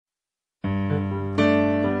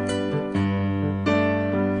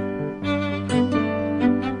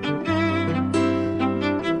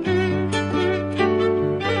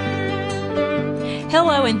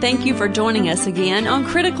Hello, and thank you for joining us again on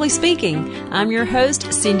Critically Speaking. I'm your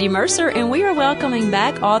host, Cindy Mercer, and we are welcoming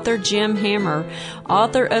back author Jim Hammer,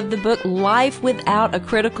 author of the book Life Without a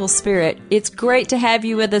Critical Spirit. It's great to have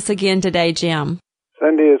you with us again today, Jim.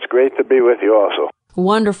 Cindy, it's great to be with you also.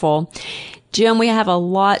 Wonderful. Jim, we have a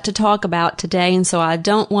lot to talk about today, and so I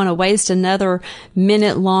don't want to waste another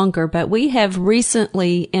minute longer, but we have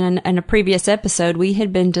recently, in a previous episode, we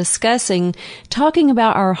had been talking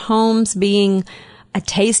about our homes being a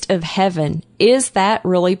taste of heaven. Is that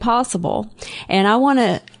really possible? And I want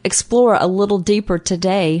to explore a little deeper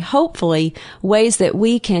today, hopefully, ways that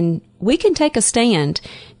we can take a stand.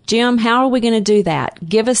 Jim, how are we going to do that?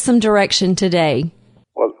 Give us some direction today.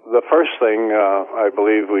 Well, the first thing I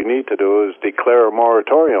believe we need to do is declare a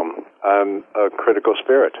moratorium on a critical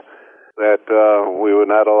spirit, that we would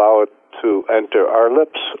not allow it to enter our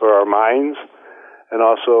lips or our minds, and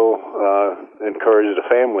also encourage the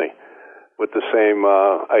family with the same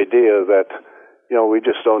idea that, we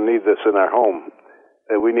just don't need this in our home,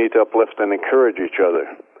 that we need to uplift and encourage each other.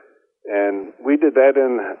 And we did that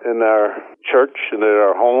in our church and in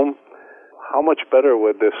our home. How much better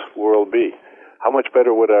would this world be? How much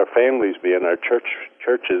better would our families be and our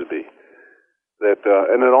churches be?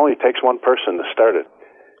 And it only takes one person to start it.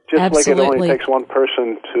 Just Absolutely. Like it only takes one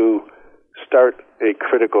person to start a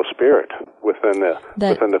critical spirit within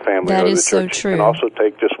the family that or the is church. So true. It can also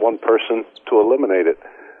take just one person to eliminate it.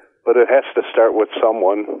 But it has to start with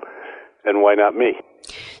someone, and why not me?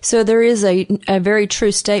 So there is a very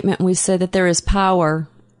true statement. We say that there is power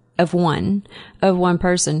of one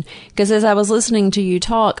person. Because as I was listening to you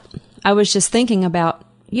talk, I was just thinking about,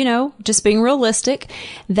 just being realistic,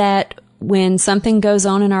 that when something goes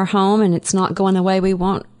on in our home and it's not going the way we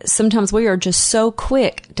want, sometimes we are just so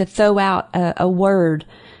quick to throw out a word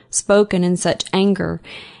spoken in such anger.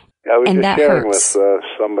 I was and just sharing with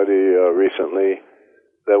somebody recently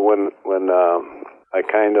that when I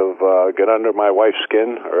kind of get under my wife's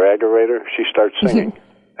skin or aggravate her, she starts singing,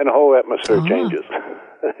 and the whole atmosphere changes.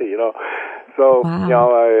 So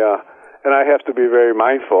wow. I have to be very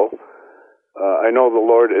mindful. I know the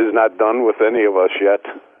Lord is not done with any of us yet,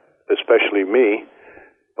 especially me,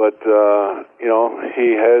 but,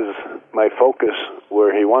 He has my focus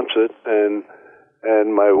where He wants it,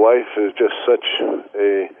 and my wife is just such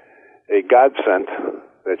a godsend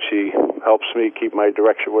that she helps me keep my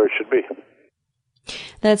direction where it should be.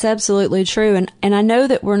 That's absolutely true. And I know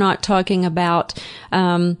that we're not talking about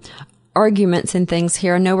arguments and things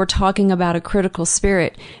here. I know we're talking about a critical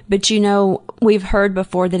spirit, but we've heard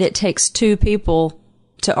before that it takes two people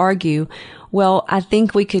to argue. Well, I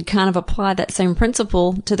think we could kind of apply that same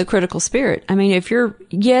principle to the critical spirit. I mean,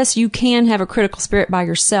 yes, you can have a critical spirit by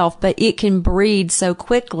yourself, but it can breed so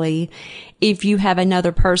quickly if you have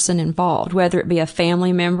another person involved, whether it be a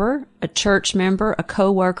family member, a church member, a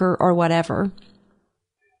coworker, or whatever.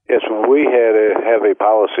 Yes, we have a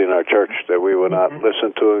policy in our church that we will not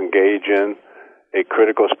listen to, engage in a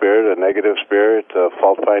critical spirit, a negative spirit, a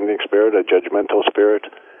fault-finding spirit, a judgmental spirit.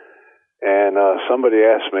 And somebody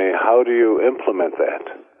asked me, how do you implement that?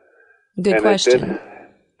 Good question. It did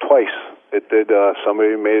twice. It did.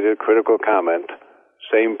 Somebody made a critical comment,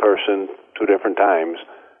 same person, two different times,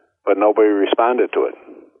 but nobody responded to it.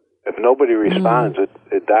 If nobody responds,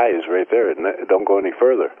 it dies right there. It don't go any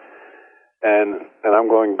further. And I'm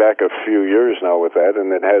going back a few years now with that,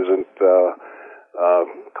 and it hasn't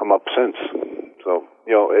come up since. So,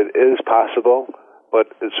 it is possible, but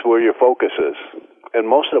it's where your focus is. And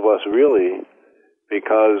most of us really,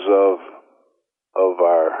 because of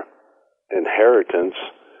our inheritance,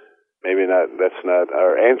 that's not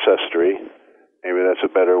our ancestry, maybe that's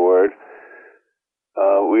a better word,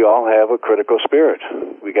 we all have a critical spirit.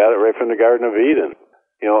 We got it right from the Garden of Eden,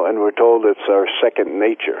 and we're told it's our second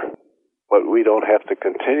nature. But we don't have to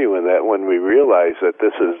continue in that when we realize that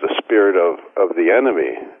this is the spirit of the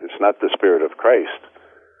enemy. It's not the spirit of Christ.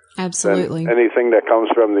 Absolutely. Then anything that comes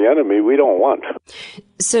from the enemy, we don't want.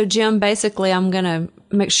 So, Jim, basically, I'm going to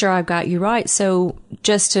make sure I've got you right. So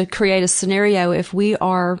just to create a scenario, if we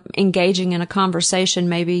are engaging in a conversation,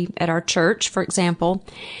 maybe at our church, for example,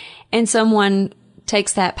 and someone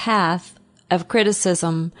takes that path of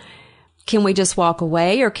criticism, can we just walk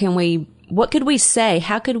away, or what could we say?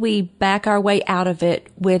 How could we back our way out of it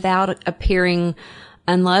without appearing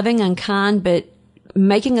unloving, unkind, but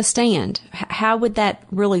making a stand? How would that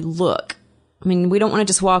really look? I mean, we don't want to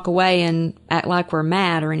just walk away and act like we're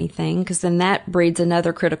mad or anything, because then that breeds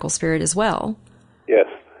another critical spirit as well. Yes.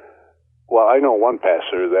 Well, I know one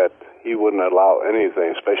pastor that he wouldn't allow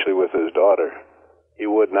anything, especially with his daughter. He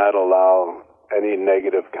would not allow any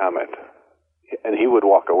negative comment, and he would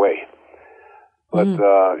walk away. But,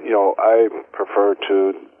 I prefer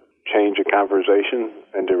to change a conversation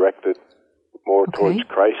and direct it more towards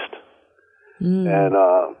Christ. And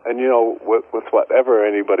with whatever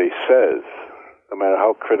anybody says, no matter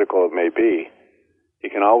how critical it may be, you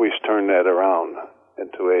can always turn that around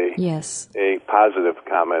into a positive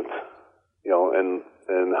comment,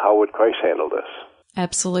 and how would Christ handle this?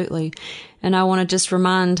 Absolutely. And I want to just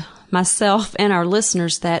remind myself and our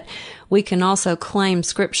listeners that we can also claim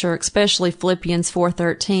Scripture, especially Philippians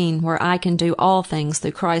 4:13, where I can do all things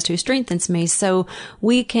through Christ who strengthens me. So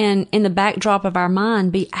we can, in the backdrop of our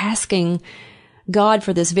mind, be asking God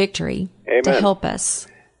for this victory to help us.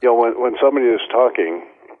 When somebody is talking,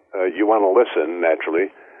 you want to listen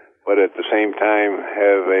naturally, but at the same time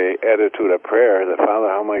have a attitude of prayer that, Father,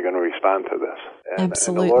 how am I going to respond to this?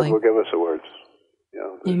 Absolutely. And the Lord will give us the words.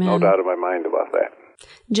 There's no doubt in my mind about that.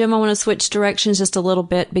 Jim, I want to switch directions just a little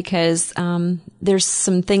bit because there's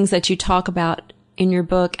some things that you talk about in your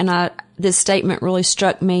book, and this statement really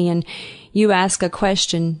struck me. And you ask a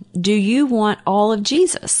question, do you want all of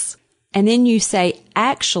Jesus? And then you say,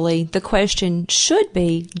 actually, the question should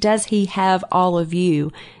be, does he have all of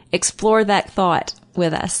you? Explore that thought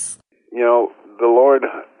with us. The Lord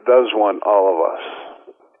does want all of us.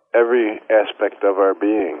 Every aspect of our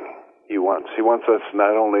being he wants. He wants us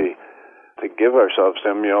not only to give ourselves to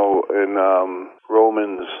him, in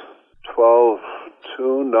Romans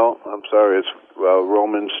 12:2,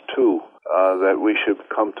 Romans 2, that we should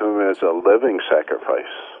come to him as a living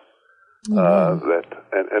sacrifice.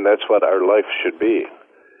 And that's what our life should be,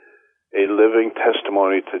 a living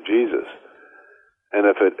testimony to Jesus. And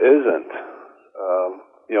if it isn't,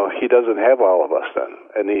 he doesn't have all of us then.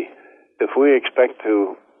 And if we expect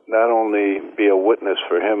to not only be a witness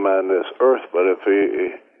for him on this earth, but if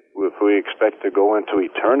we expect to go into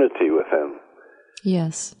eternity with him,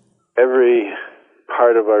 yes, every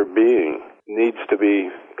part of our being needs to be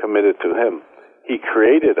committed to him. He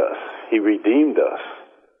created us. He redeemed us.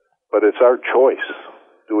 But it's our choice.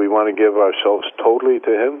 Do we want to give ourselves totally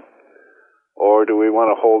to him, or do we want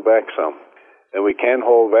to hold back some? And we can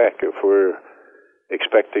hold back if we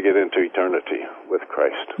expect to get into eternity with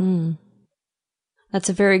Christ. That's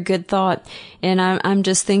a very good thought. And I'm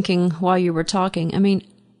just thinking while you were talking,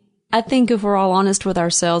 I think if we're all honest with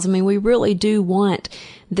ourselves, we really do want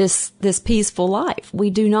this peaceful life. We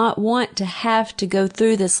do not want to have to go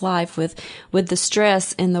through this life with the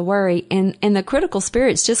stress and the worry. And the critical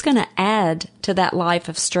spirit's just going to add to that life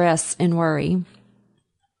of stress and worry.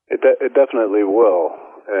 It definitely will.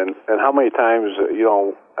 And how many times,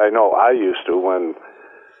 I know I used to when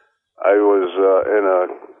I was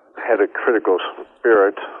had a critical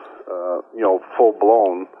spirit, full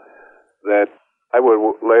blown, that I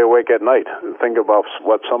would lay awake at night and think about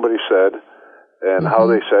what somebody said and how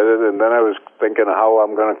they said it, and then I was thinking of how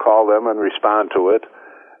I'm going to call them and respond to it.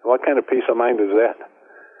 What kind of peace of mind is that?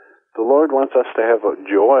 The Lord wants us to have a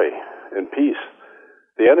joy and peace.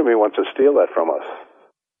 The enemy wants to steal that from us.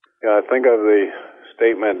 I think of the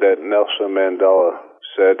statement that Nelson Mandela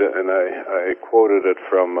said, and I quoted it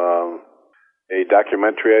from a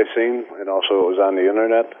documentary I seen, and also it was on the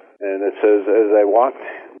internet, and it says, as I walked,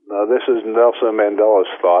 now this is Nelson Mandela's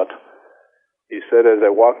thought, he said, as I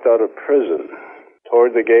walked out of prison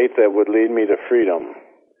toward the gate that would lead me to freedom,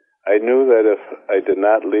 I knew that if I did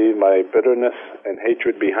not leave my bitterness and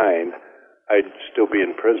hatred behind, I'd still be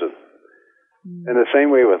in prison. In the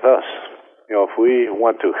same way with us, if we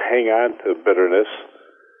want to hang on to bitterness,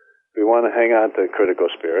 if we want to hang on to critical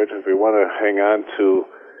spirit, if we want to hang on to,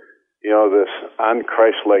 this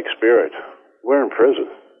un-Christ-like spirit, we're in prison.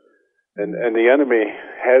 And the enemy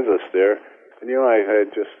has us there. And I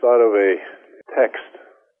had just thought of a text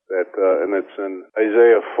that, and it's in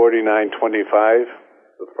Isaiah 49:25.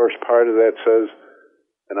 The first part of that says,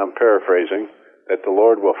 and I'm paraphrasing, that the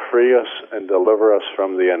Lord will free us and deliver us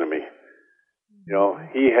from the enemy.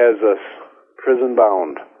 He has us prison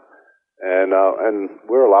bound, and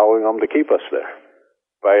we're allowing him to keep us there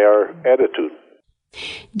by our attitude.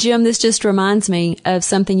 Jim, this just reminds me of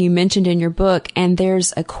something you mentioned in your book, and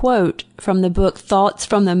there's a quote from the book Thoughts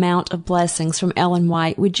from the Mount of Blessings from Ellen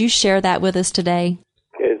White. Would you share that with us today?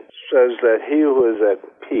 It says that he who is at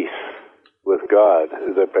peace with God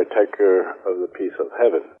is a partaker of the peace of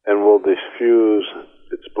heaven and will diffuse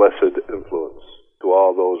its blessed influence to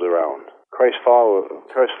all those around. Christ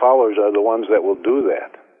followers are the ones that will do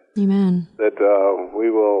that. Amen. That we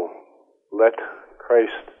will let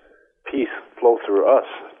Christ's peace flow through us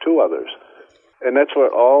to others. And that's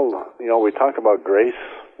what we talk about grace.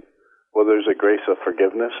 Well, there's a grace of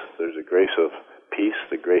forgiveness. There's a grace of peace,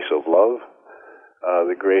 the grace of love,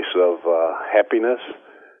 the grace of happiness.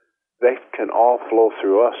 they can all flow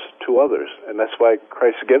through us to others. And that's why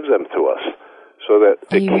Christ gives them to us, so that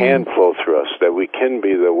it can flow through us, that we can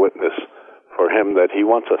be the witness for Him that He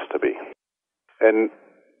wants us to be. And,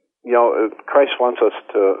 Christ wants us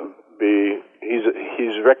to be,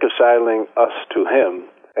 He's reconciling us to Him,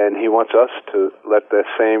 and He wants us to let that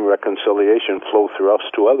same reconciliation flow through us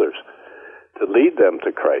to others, to lead them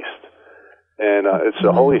to Christ. And it's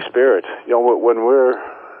the Holy Spirit. When we're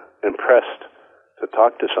impressed to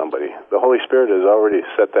talk to somebody, the Holy Spirit has already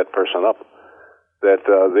set that person up, that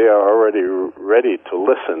they are already ready to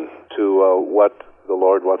listen to what the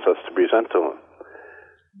Lord wants us to present to them.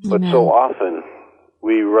 But so often,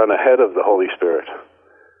 we run ahead of the Holy Spirit,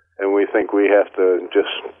 and we think we have to just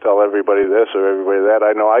tell everybody this or everybody that.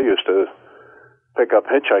 I know I used to pick up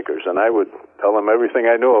hitchhikers, and I would tell them everything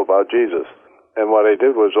I knew about Jesus. And what I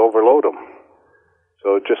did was overload them.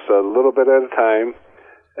 So just a little bit at a time,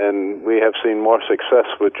 and we have seen more success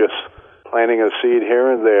with just planting a seed here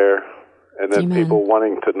and there, and then people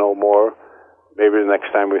wanting to know more maybe the next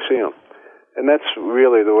time we see them. And that's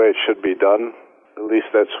really the way it should be done. At least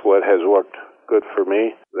that's what has worked good for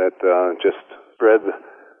me, that just spread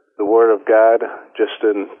the Word of God just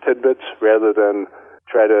in tidbits rather than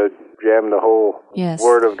try to jam the whole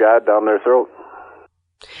Word of God down their throat.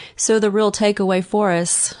 So the real takeaway for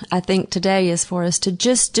us, I think, today is for us to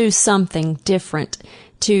just do something different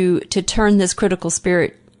to turn this critical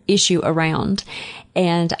spirit issue around.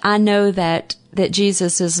 And I know that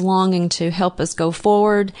Jesus is longing to help us go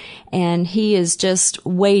forward, and He is just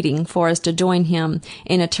waiting for us to join Him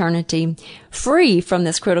in eternity, free from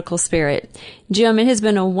this critical spirit. Jim, it has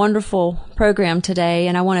been a wonderful program today,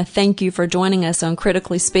 and I want to thank you for joining us on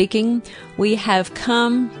Critically Speaking. We have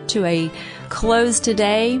come to a close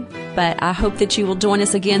today, but I hope that you will join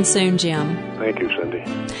us again soon, Jim. Thank you, Cindy.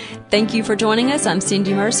 Thank you for joining us. I'm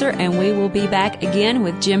Cindy Mercer, and we will be back again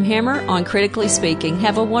with Jim Hammer on Critically Speaking.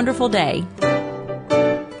 Have a wonderful day.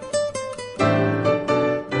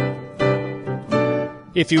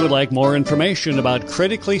 If you would like more information about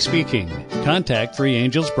Critically Speaking, contact Free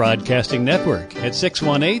Angels Broadcasting Network at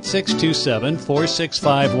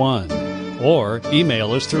 618-627-4651 or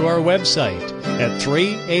email us through our website at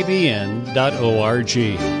 3abn.org.